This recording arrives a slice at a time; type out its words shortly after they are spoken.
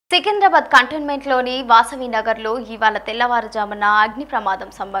సికింద్రాబాద్ కంటోన్మెంట్లోని వాసవి నగర్లో ఇవాళ తెల్లవారుజామున అగ్ని ప్రమాదం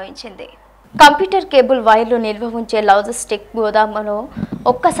సంభవించింది. కంప్యూటర్ కేబుల్ వైర్లు నిల్వ ఉంచే లాజిస్టిక్ గోదాములో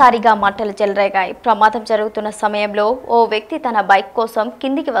ఒక్కసారిగా మంటలు చెలరేగాయి. ప్రమాదం జరుగుతున్న సమయంలో ఓ వ్యక్తి తన బైక్ కోసం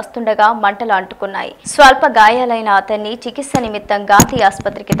కిందికి వస్తుండగా మంటలు అంటుకున్నాయి. స్వల్ప గాయాలైన అతన్ని చికిత్స నిమిత్తం గాంధీ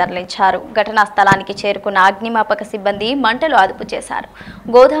ఆసుపత్రికి తరలించారు. ఘటనా స్థలానికి చేరుకున్న అగ్నిమాపక సిబ్బంది మంటలు అదుపు చేశారు.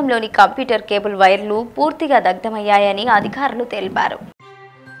 గోదాంలోని కంప్యూటర్ కేబుల్ వైర్లు పూర్తిగా దగ్ధమయ్యాయని అధికారులు తెలిపారు.